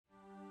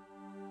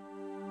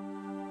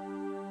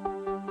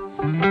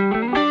I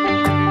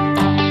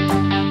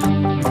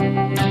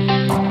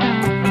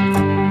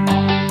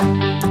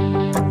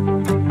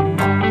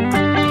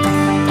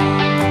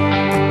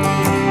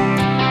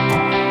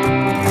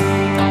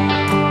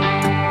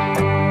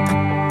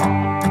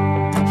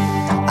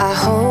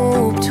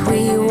hoped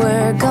we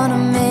were gonna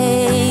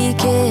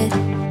make it.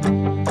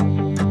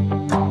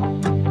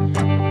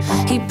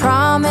 He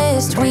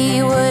promised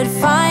we would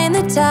find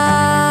the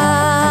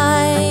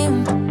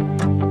time,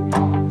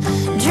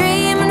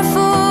 dreaming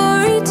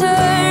for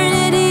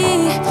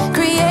eternity,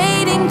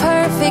 creating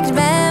perfect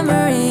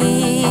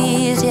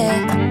memories.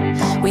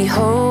 Yeah, we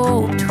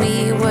hoped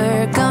we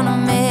were gonna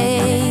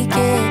make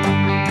it.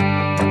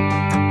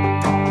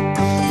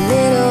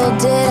 Little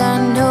did I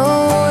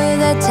know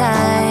that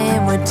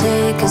time would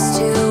take us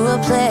to a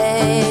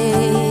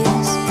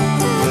place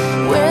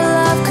where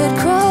love could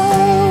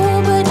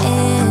grow, but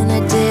in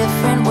a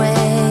different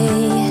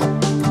way.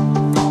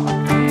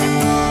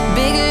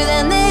 Bigger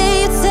than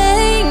they'd say.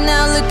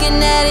 Now looking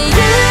at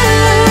you,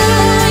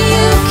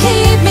 you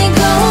keep me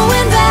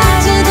going back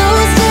to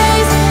those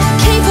days,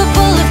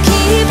 capable of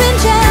keeping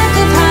track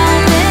of how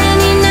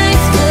many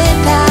nights could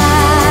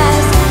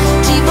pass.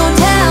 Cheap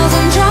hotels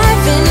and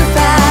driving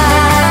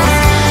fast,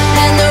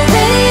 and the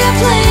radio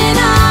playing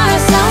our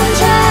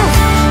soundtrack.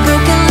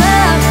 Broken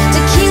love,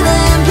 tequila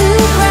and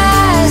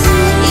bluegrass.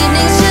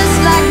 Evenings just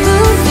like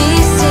movie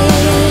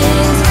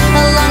scenes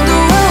along the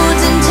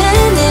roads in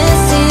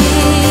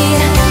Tennessee.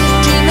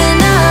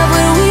 Dreaming of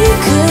what we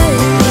could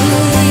be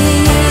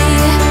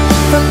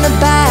from the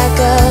back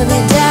of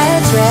your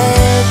dad's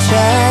red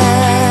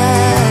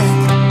truck.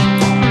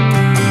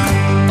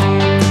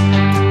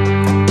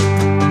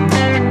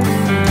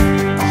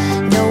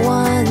 No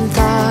one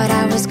thought I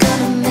was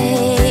gonna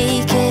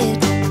make it.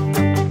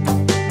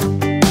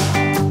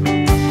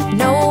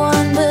 No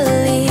one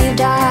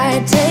believed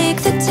I'd take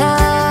the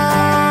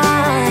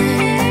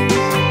time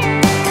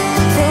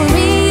for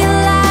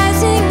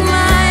realizing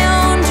my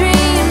own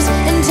dreams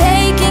and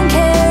taking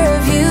care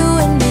of you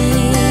and me.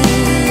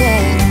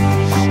 Yeah,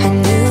 I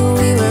knew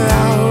we were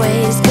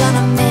always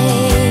gonna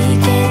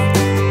make it.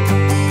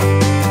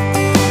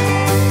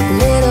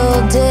 Little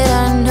did I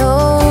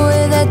know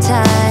that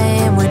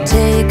time would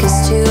take us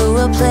to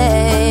a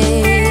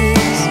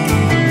place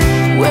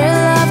where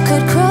love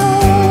could grow,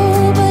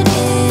 but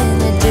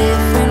in a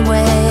different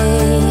way.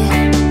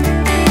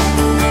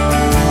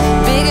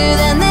 Bigger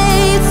than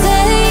they'd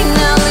say.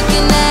 Now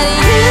looking at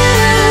you,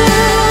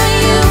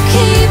 you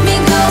keep me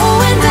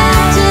going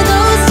back to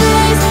those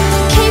days,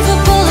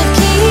 capable of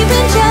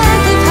keeping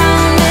track of how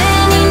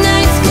many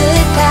nights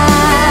could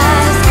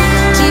pass.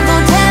 Cheap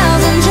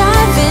hotels and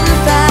driving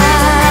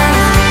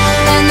fast,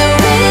 and the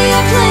radio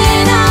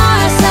playing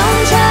our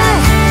soundtrack.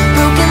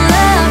 Broken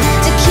love,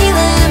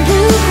 tequila and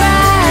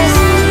bluegrass.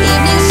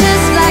 Evenings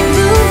just like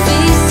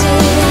movie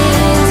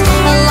scenes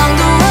along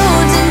the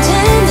roads in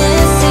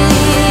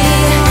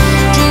Tennessee.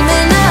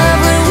 Dreaming of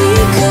what we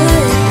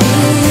could be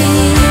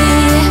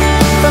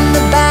from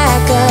the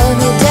back of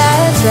your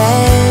dad's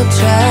red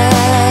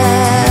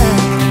truck.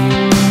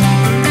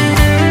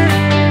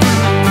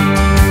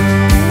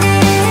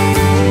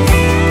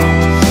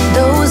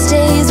 Those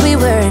days we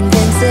were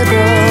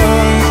invincible.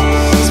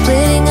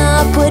 Splitting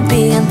up would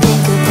be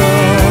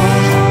unthinkable.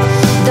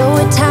 Though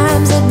at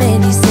times it made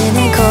me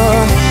cynical,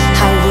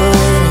 I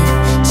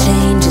wouldn't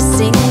change a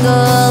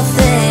single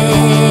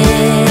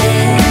thing.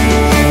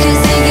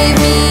 'Cause he gave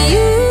me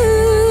you,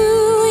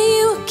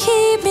 you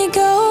keep me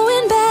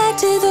going back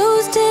to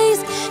those days,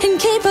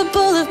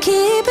 incapable of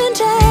keeping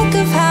track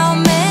of how